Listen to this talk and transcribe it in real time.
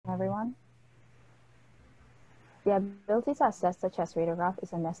everyone. The ability to assess the chest radiograph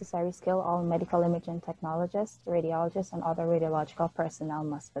is a necessary skill all medical imaging technologists, radiologists, and other radiological personnel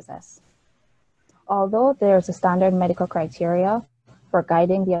must possess. Although there is a standard medical criteria for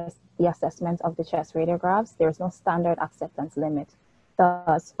guiding the assessment of the chest radiographs, there is no standard acceptance limit.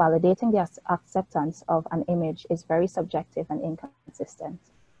 Thus, validating the acceptance of an image is very subjective and inconsistent.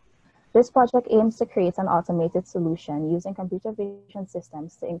 This project aims to create an automated solution using computer vision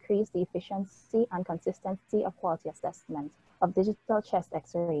systems to increase the efficiency and consistency of quality assessment of digital chest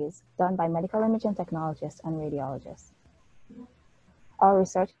X-rays done by medical imaging technologists and radiologists. Our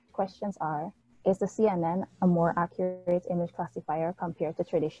research questions are, is the CNN a more accurate image classifier compared to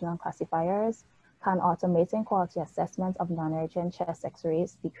traditional classifiers? Can automating quality assessment of non-urgent chest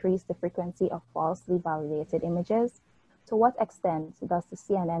X-rays decrease the frequency of falsely validated images? To what extent does the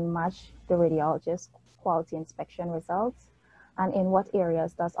CNN match the radiologist's quality inspection results? And in what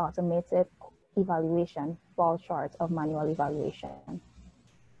areas does automated evaluation fall short of manual evaluation?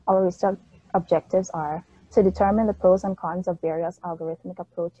 Our research objectives are to determine the pros and cons of various algorithmic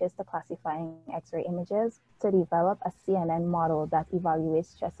approaches to classifying X-ray images, to develop a CNN model that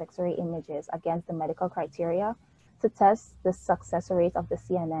evaluates chest X-ray images against the medical criteria, to test the success rate of the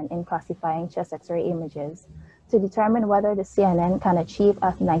CNN in classifying chest X-ray images, to determine whether the CNN can achieve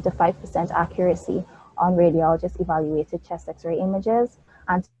a 95% accuracy on radiologist evaluated chest X-ray images,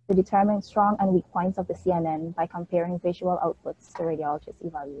 and to determine strong and weak points of the CNN by comparing visual outputs to radiologist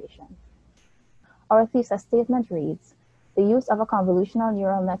evaluation. Our thesis statement reads, the use of a convolutional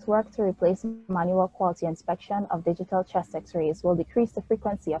neural network to replace manual quality inspection of digital chest X-rays will decrease the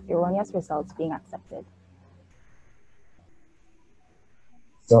frequency of erroneous results being accepted.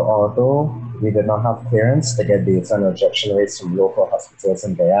 So although we did not have clearance to get data on rejection rates from local hospitals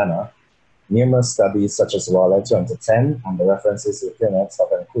in Guyana, numerous studies such as Waller 2010 and the references within it have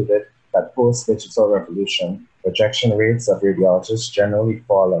concluded that post-digital revolution, rejection rates of radiologists generally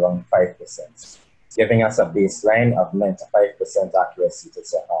fall around 5%, giving us a baseline of 95% accuracy to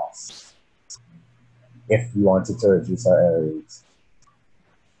surpass if we wanted to reduce our error rates.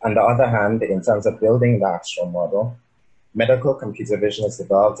 On the other hand, in terms of building the actual model, medical computer vision has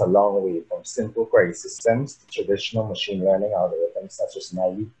developed a long way from simple query systems to traditional machine learning algorithms such as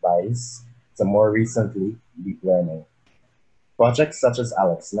naive Bayes to more recently, deep learning. Projects such as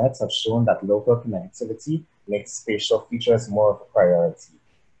AlexNet have shown that local connectivity makes spatial features more of a priority.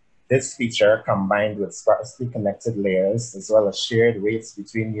 This feature, combined with sparsely connected layers as well as shared weights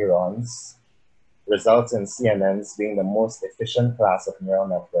between neurons, results in CNNs being the most efficient class of neural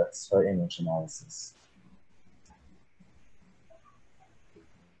networks for image analysis.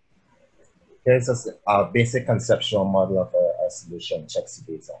 Here's a basic conceptual model of our solution, checks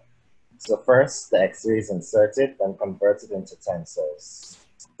data. So first, the X-ray is inserted and converted into tensors.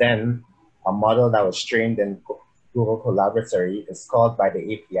 Then, a model that was trained in Google Collaboratory is called by the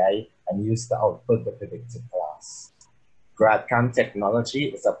API and used to output the predicted class. GradCam technology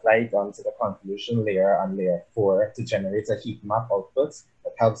is applied onto the convolution layer on layer 4 to generate a heat map output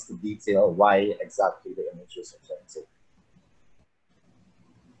that helps to detail why exactly the image was returned to.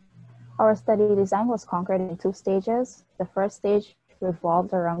 Our study design was conquered in 2 stages. The first stage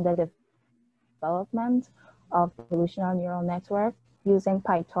revolved around the development of the convolutional neural network using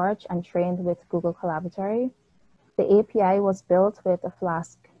PyTorch and trained with Google Collaboratory. The API was built with a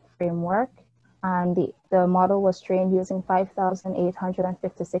Flask framework, and the model was trained using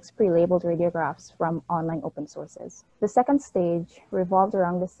 5,856 pre-labeled radiographs from online open sources. The second stage revolved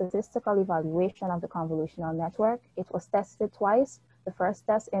around the statistical evaluation of the convolutional network. It was tested twice. The first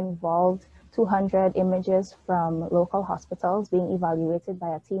test involved 200 images from local hospitals being evaluated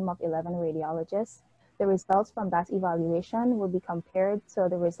by a team of 11 radiologists. The results from that evaluation will be compared to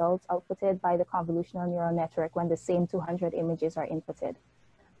the results outputted by the convolutional neural network when the same 200 images are inputted.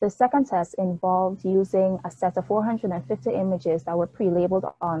 The second test involved using a set of 450 images that were pre-labeled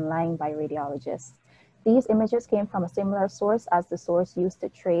online by radiologists. These images came from a similar source as the source used to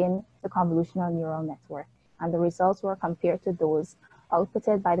train the convolutional neural network, and the results were compared to those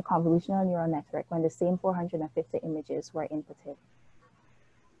outputted by the convolutional neural network when the same 450 images were inputted.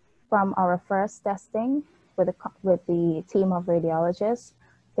 From our first testing with the team of radiologists,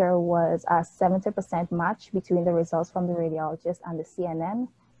 there was a 70% match between the results from the radiologist and the CNN.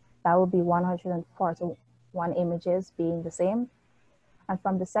 That would be 141 images being the same. And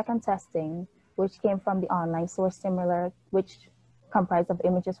from the second testing, which came from the online source similar, which comprised of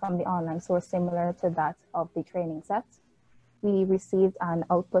images from the online source similar to that of the training set, we received an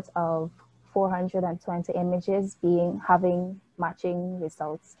output of 420 images having matching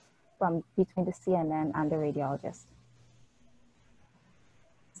results between the CNN and the radiologist.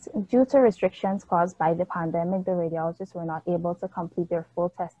 due to restrictions caused by the pandemic, the radiologists were not able to complete their full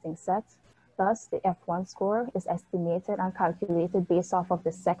testing set. Thus, the F1 score is estimated and calculated based off of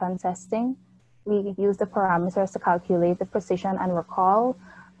the second testing. We use the parameters to calculate the precision and recall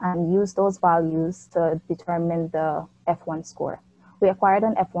and use those values to determine the F1 score. We acquired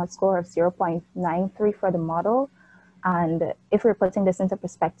an F1 score of 0.93 for the model, and if we're putting this into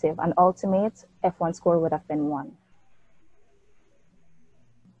perspective, an ultimate F1 score would have been 1.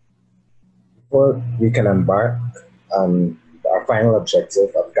 Before we can embark on our final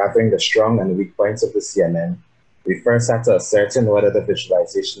objective of gathering the strong and weak points of the CNN, we first had to ascertain whether the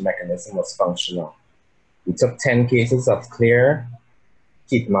visualization mechanism was functional. We took 10 cases of clear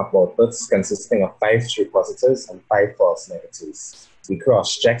heat map outputs consisting of 5 true positives and 5 false negatives. We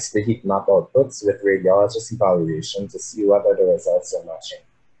cross-checked the heat map outputs with radiologist evaluation to see whether the results are matching.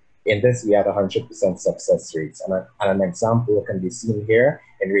 In this, we had 100% success rates, and an example can be seen here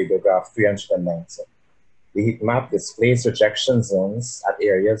in radiograph 390. The heat map displays rejection zones at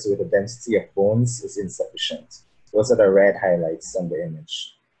areas where the density of bones is insufficient. Those are the red highlights on the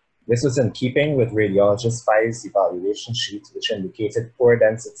image. This was in keeping with radiologist 5's evaluation sheet, which indicated poor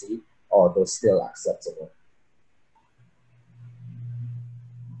density, although still acceptable.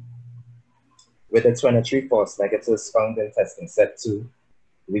 With the 23 false negatives found in testing set 2,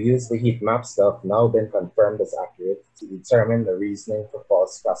 we used the heat maps that have now been confirmed as accurate to determine the reasoning for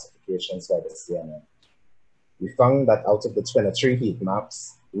false classifications by the CNN. We found that out of the 23 heat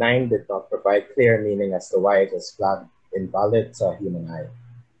maps, 9 did not provide clear meaning as to why it was flagged invalid to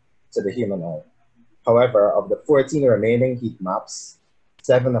the human eye. However, of the 14 remaining heat maps,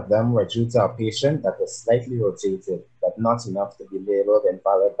 7 of them were due to a patient that was slightly rotated, but not enough to be labeled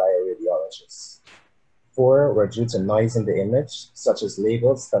invalid by a radiologist. 4 were due to noise in the image, such as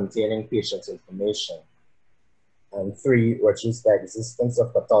labels containing patient information. And 3 were due to the existence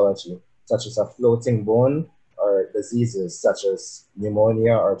of pathology, such as a floating bone or diseases such as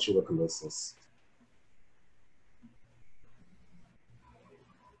pneumonia or tuberculosis.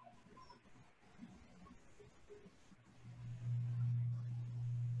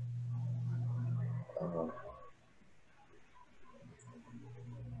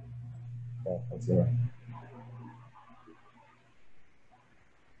 Continue.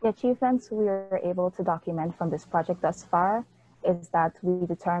 The achievements we were able to document from this project thus far is that we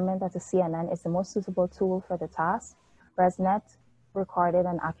determined that the CNN is the most suitable tool for the task. ResNet recorded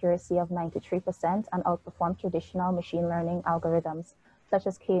an accuracy of 93% and outperformed traditional machine learning algorithms such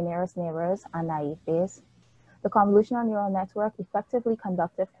as k-nearest neighbors and naive Bayes. The convolutional neural network effectively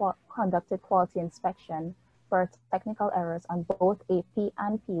conducted quality inspection for technical errors on both AP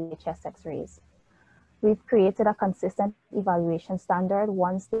and PHS X-rays. We've created a consistent evaluation standard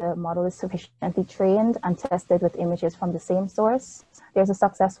once the model is sufficiently trained and tested with images from the same source. There's a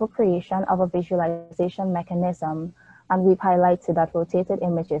successful creation of a visualization mechanism, and we've highlighted that rotated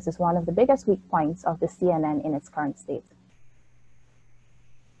images is one of the biggest weak points of the CNN in its current state.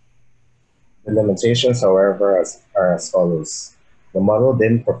 The limitations, however, are as follows. The model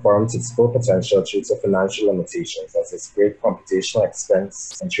didn't perform to its full potential due to financial limitations, as its great computational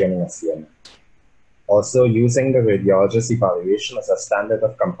expense in training a CNN. Also, using the radiologist evaluation as a standard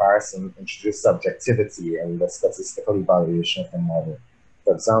of comparison introduced subjectivity in the statistical evaluation of the model.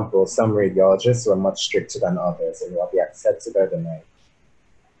 For example, some radiologists were much stricter than others in what they accepted or denied.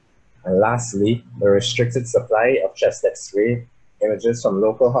 And lastly, the restricted supply of chest X-ray images from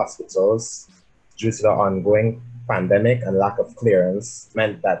local hospitals due to the ongoing pandemic and lack of clearance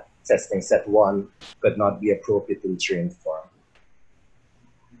meant that testing set 1 could not be appropriately trained for.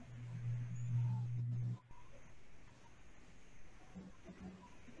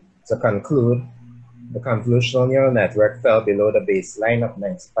 To conclude, the convolutional neural network fell below the baseline of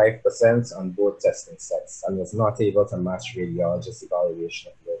 95% on both testing sets and was not able to match radiologist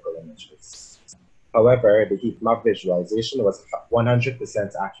evaluation of local images. However, the heat map visualization was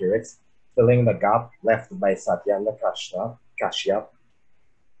 100% accurate, filling the gap left by Satyendra Kashyap,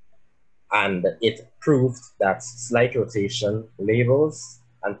 and it proved that slight rotation, labels,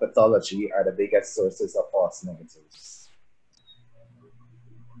 and pathology are the biggest sources of false negatives.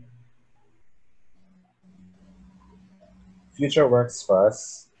 Future works for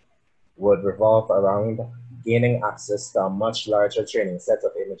us would revolve around gaining access to a much larger training set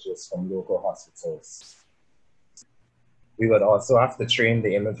of images from local hospitals. We would also have to train the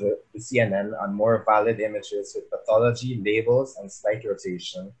CNN on more valid images with pathology, labels, and slight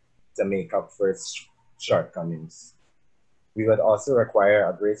rotation to make up for its shortcomings. We would also require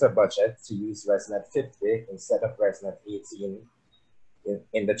a greater budget to use ResNet 50 instead of ResNet 18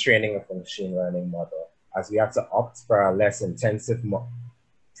 in the training of the machine learning model, as we have to opt for a less intensive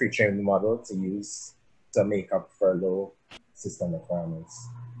pre-trained model to use to make up for low system requirements.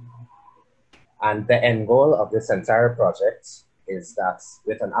 And the end goal of this entire project is that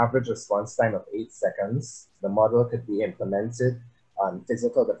with an average response time of 8 seconds, the model could be implemented on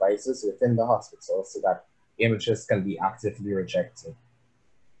physical devices within the hospital so that images can be actively rejected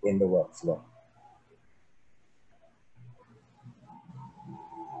in the workflow.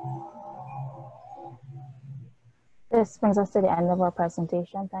 This brings us to the end of our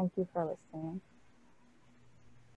presentation. Thank you for listening.